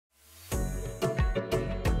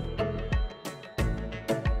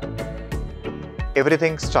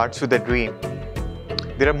Everything starts with a dream.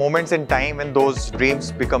 There are moments in time when those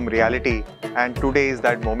dreams become reality, and today is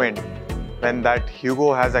that moment when that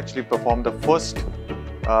Hugo has actually performed the first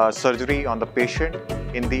surgery on the patient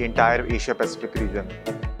in the entire Asia Pacific region.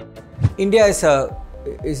 India is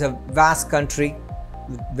a vast country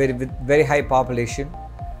with very high population.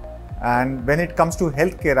 And when it comes to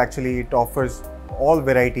healthcare, actually it offers all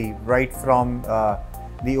variety, right from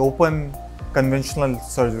the open conventional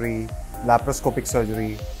surgery, laparoscopic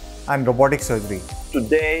surgery and robotic surgery.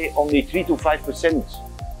 Today only 3 to 5%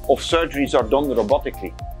 of surgeries are done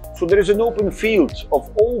robotically. So there is an open field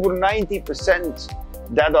of over 90%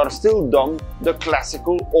 that are still done the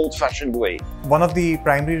classical old-fashioned way. One of the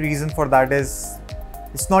primary reasons for that is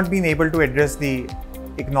it's not been able to address the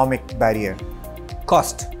economic barrier.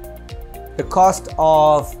 Cost. The cost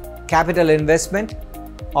of capital investment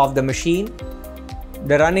of the machine,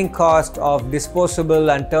 the running cost of disposable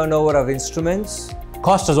and turnover of instruments.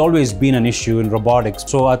 Cost has always been an issue in robotics.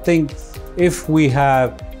 So I think if we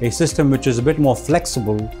have a system which is a bit more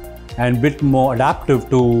flexible and a bit more adaptive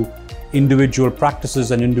to individual practices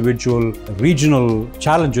and individual regional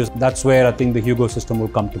challenges, that's where I think the Hugo system will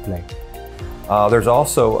come to play. There's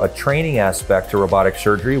also a training aspect to robotic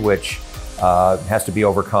surgery which has to be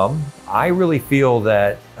overcome. I really feel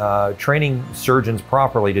that training surgeons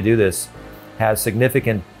properly to do this has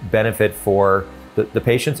significant benefit for the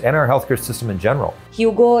patients and our healthcare system in general.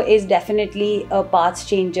 Hugo is definitely a path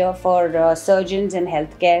changer for surgeons and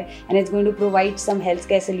healthcare, and it's going to provide some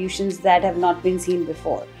healthcare solutions that have not been seen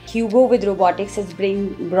before. Hugo with robotics has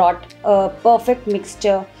brought a perfect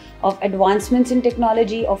mixture of advancements in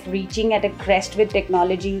technology, of reaching at a crest with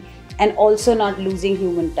technology, and also not losing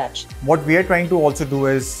human touch. What we are trying to also do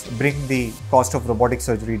is bring the cost of robotic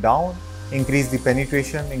surgery down, increase the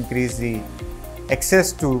penetration, increase the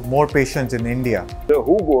access to more patients in India. The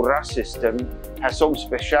Hugo RAS system has some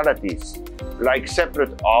specialities, like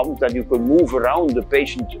separate arms that you can move around the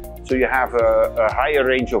patient, so you have a higher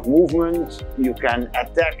range of movement. You can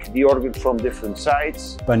attack the organ from different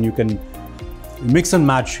sides. And you can mix and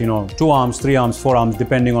match, 2 arms, 3 arms, 4 arms,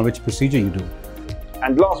 depending on which procedure you do.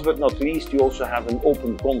 And last but not least, you also have an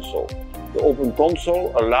open console. The open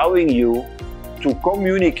console allowing you to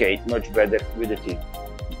communicate much better with the team.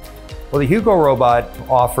 Well, the Hugo robot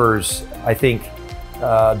offers, I think,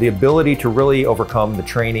 the ability to really overcome the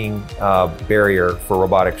training barrier for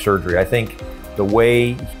robotic surgery. I think the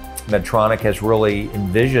way Medtronic has really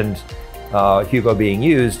envisioned Hugo being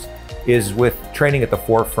used is with training at the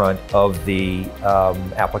forefront of the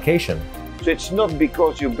application. So it's not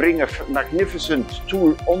because you bring a magnificent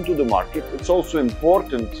tool onto the market, it's also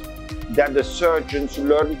important that the surgeons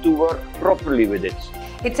learn to work properly with it.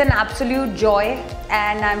 It's an absolute joy,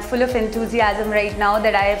 and I'm full of enthusiasm right now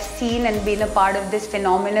that I have seen and been a part of this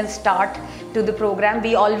phenomenal start to the program.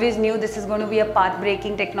 We always knew this is going to be a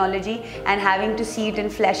path-breaking technology, and having to see it in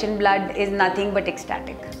flesh and blood is nothing but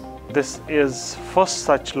ecstatic. This is first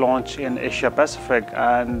such launch in Asia Pacific,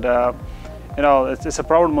 and it's a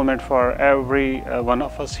proud moment for every one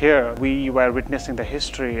of us here. We were witnessing the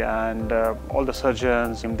history, and all the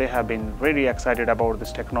surgeons, they have been really excited about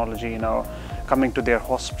this technology, coming to their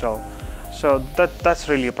hospital. So that's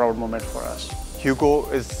really a proud moment for us. Hugo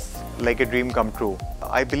is like a dream come true.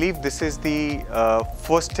 I believe this is the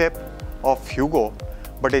first step of Hugo,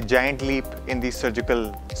 but a giant leap in the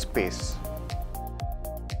surgical space.